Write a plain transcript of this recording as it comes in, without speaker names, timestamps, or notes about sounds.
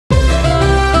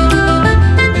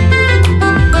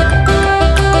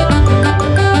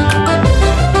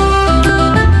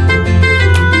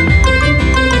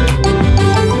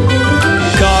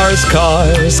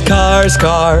Cars,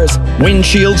 cars,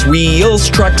 windshields, wheels,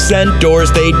 trucks and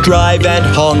doors, they drive and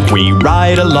honk. We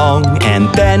ride along and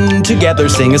then together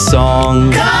sing a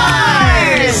song.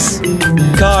 Cars!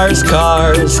 Cars,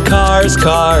 cars, cars,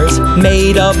 cars,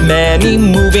 made of many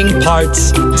moving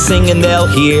parts. Sing and they'll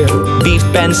hear, beep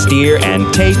and steer,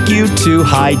 and take you to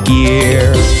high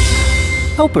gear.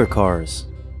 Helper cars.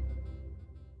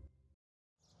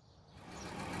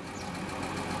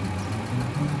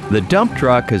 The dump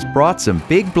truck has brought some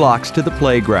big blocks to the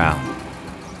playground.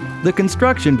 The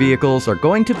construction vehicles are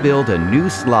going to build a new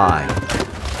slide.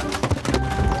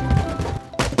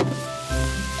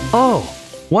 Oh,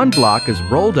 one block is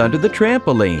rolled under the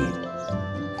trampoline.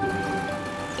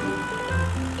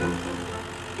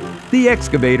 The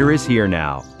excavator is here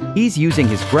now. He's using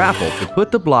his grapple to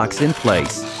put the blocks in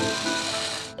place.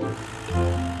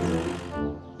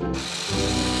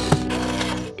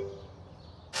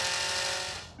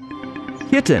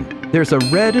 Kitten, there's a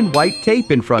red and white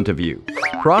tape in front of you.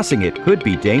 Crossing it could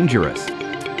be dangerous.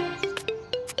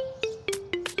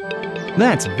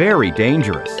 That's very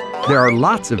dangerous. There are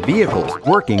lots of vehicles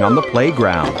working on the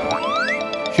playground.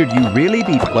 Should you really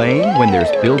be playing when there's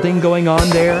building going on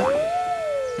there?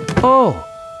 Oh,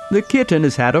 the kitten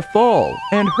has had a fall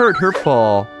and hurt her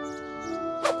paw.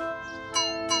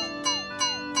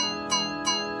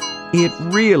 It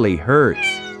really hurts.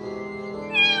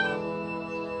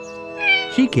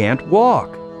 She can't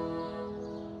walk.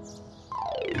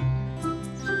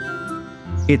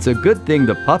 It's a good thing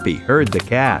the puppy heard the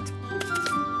cat.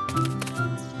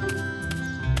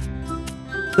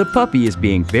 The puppy is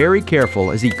being very careful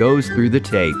as he goes through the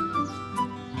tape.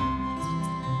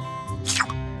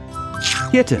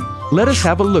 Kitten, let us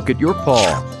have a look at your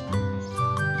paw.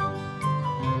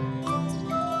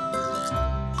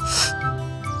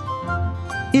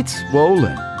 It's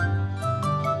swollen.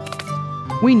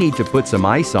 We need to put some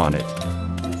ice on it.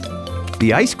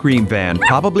 The ice cream van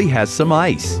probably has some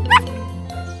ice.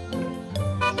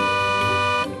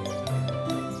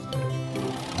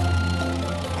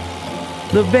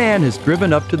 The van has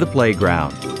driven up to the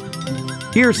playground.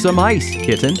 Here's some ice,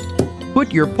 Kitten.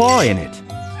 Put your paw in it.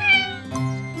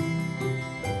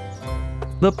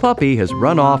 The puppy has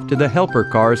run off to the helper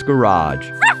car's garage.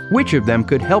 Which of them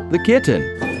could help the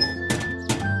kitten?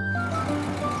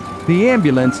 The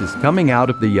ambulance is coming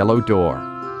out of the yellow door.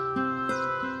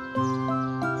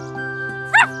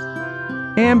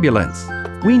 Ambulance!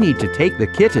 We need to take the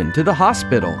kitten to the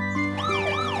hospital.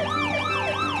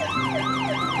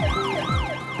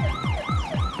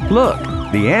 Look,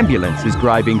 the ambulance is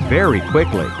driving very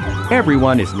quickly.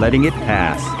 Everyone is letting it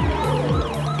pass.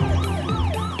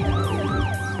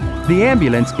 The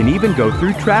ambulance can even go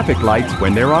through traffic lights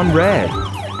when they're on red.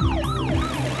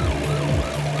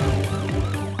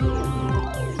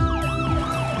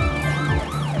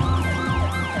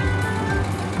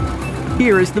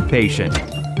 Here is the patient.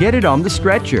 Get it on the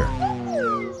stretcher.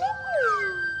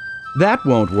 That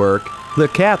won't work. The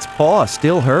cat's paw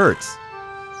still hurts.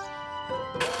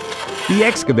 The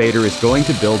excavator is going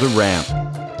to build a ramp.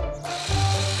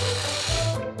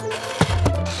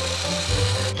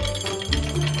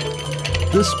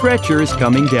 The stretcher is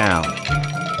coming down.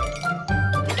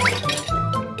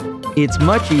 It's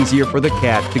much easier for the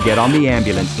cat to get on the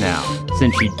ambulance now,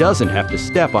 since she doesn't have to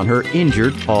step on her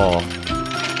injured paw.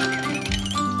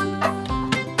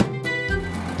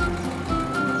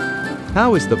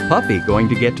 How is the puppy going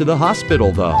to get to the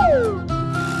hospital, though?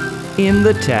 In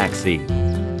the taxi.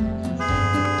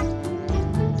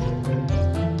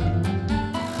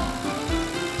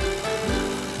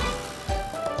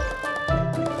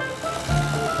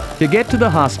 To get to the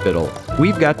hospital,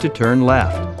 we've got to turn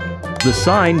left. The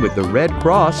sign with the red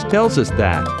cross tells us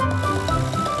that.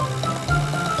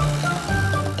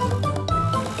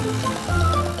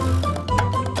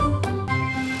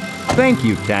 Thank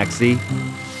you, taxi.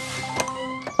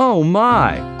 Oh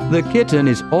my! The kitten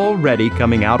is already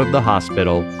coming out of the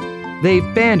hospital.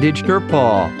 They've bandaged her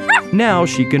paw. Now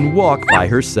she can walk by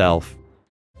herself.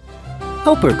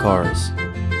 Helper cars.